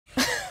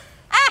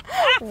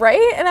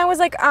Right? And I was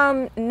like,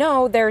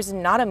 no, there's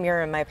not a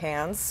mirror in my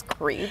pants.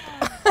 Creep.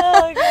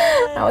 Oh,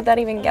 God. How would that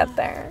even get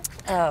there?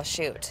 Oh,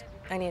 shoot.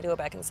 I need to go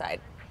back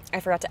inside. I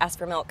forgot to ask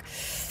for milk.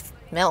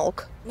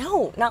 Milk?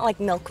 No, not like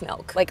milk.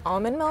 Like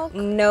almond milk?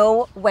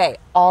 No way.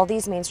 All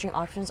these mainstream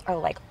options are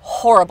like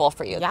horrible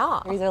for you.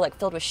 Yeah. They're either like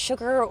filled with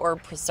sugar or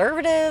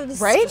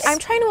preservatives. Right? I'm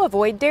trying to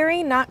avoid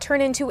dairy, not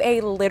turn into a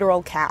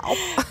literal cow.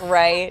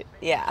 Right?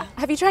 Yeah.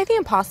 Have you tried the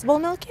Impossible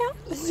milk yet?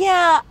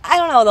 Yeah, I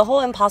don't know. The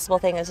whole impossible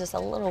thing is just a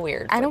little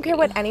weird. I don't care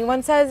what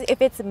anyone says.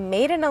 If it's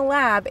made in a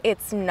lab,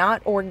 it's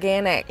not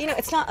organic. You know,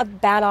 it's not a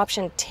bad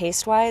option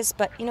taste-wise,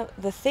 but you know,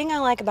 the thing I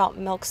like about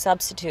milk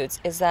substitutes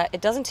is that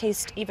it doesn't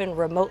taste even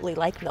remotely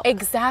like milk.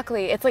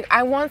 Exactly. It's like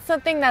I want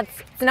something that's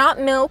not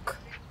milk,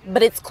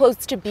 but it's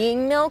close to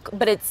being milk,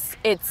 but it's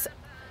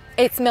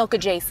milk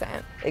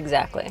adjacent.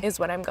 Exactly. Is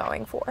what I'm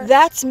going for.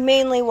 That's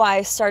mainly why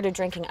I started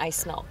drinking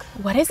ice milk.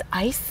 What is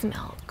ice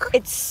milk?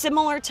 It's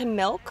similar to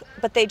milk,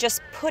 but they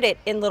just put it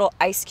in little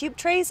ice cube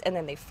trays and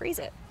then they freeze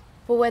it.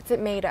 Well, what's it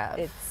made of?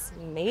 It's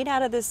made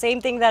out of the same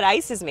thing that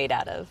ice is made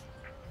out of.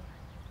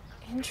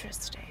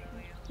 Interesting.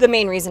 The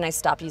main reason I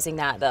stopped using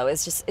that though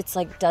is just it's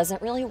like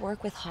doesn't really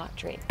work with hot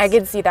drinks. I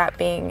could see that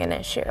being an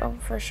issue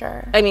for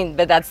sure. I mean,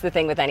 but that's the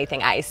thing with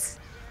anything ice.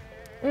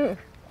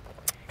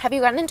 Have you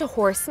gotten into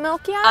horse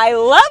milk yet? I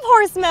love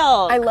horse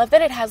milk. I love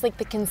that it has like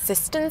the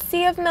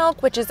consistency of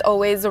milk, which is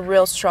always a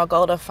real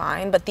struggle to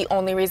find, but the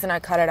only reason I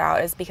cut it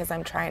out is because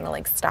I'm trying to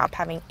like stop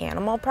having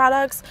animal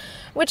products,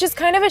 which is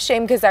kind of a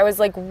shame because I was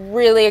like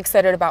really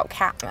excited about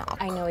cat milk.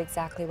 I know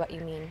exactly what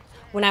you mean.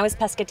 When I was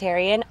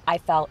pescatarian, I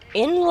fell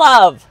in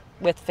love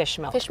with fish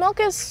milk. Fish milk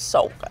is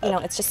so good. You know,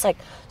 it's just like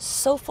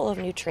so full of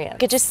nutrients. I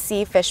could just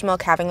see fish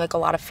milk having like a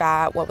lot of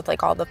fat, what with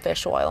like all the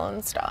fish oil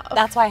and stuff.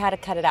 That's why I had to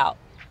cut it out.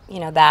 You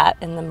know, that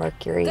and the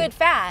mercury. Good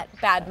fat,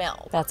 bad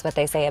milk. That's what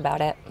they say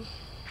about it.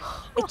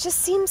 It just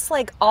seems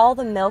like all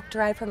the milk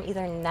derived from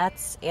either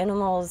nuts,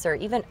 animals, or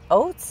even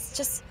oats,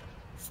 just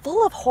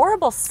full of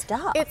horrible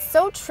stuff. It's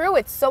so true.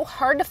 It's so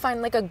hard to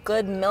find like a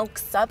good milk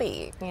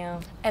subby. Yeah.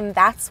 And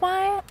that's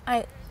why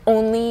I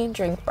only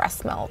drink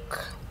breast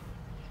milk.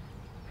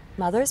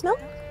 Mother's milk?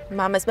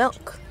 Mama's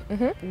milk.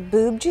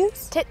 Boob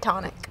juice? Tit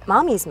tonic.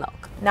 Mommy's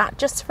milk. Not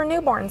just for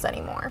newborns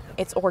anymore.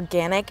 It's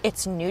organic,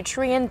 it's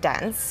nutrient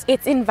dense,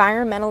 it's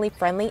environmentally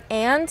friendly,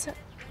 and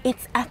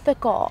it's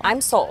ethical. I'm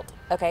sold,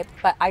 okay?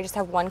 But I just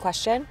have one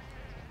question.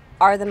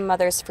 Are the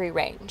mothers free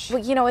range?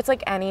 Well, you know, it's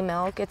like any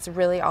milk. It's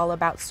really all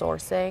about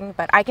sourcing.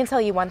 But I can tell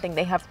you one thing,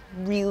 they have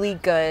really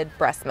good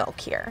breast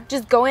milk here.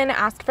 Just go in,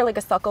 ask for like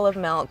a suckle of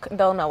milk.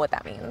 They'll know what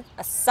that means.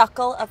 A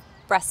suckle of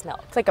breast milk.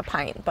 It's like a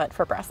pint, but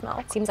for breast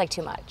milk. Seems like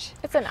too much.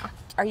 It's enough.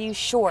 Are you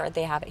sure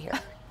they have it here?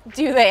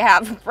 Do they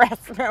have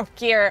breast milk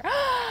here?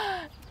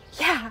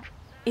 Yeah,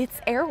 it's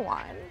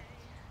Erewhon.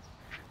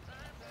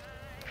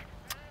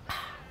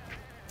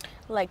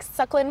 Like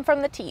suckling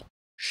from the teat.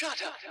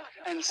 Shut up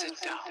and sit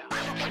down.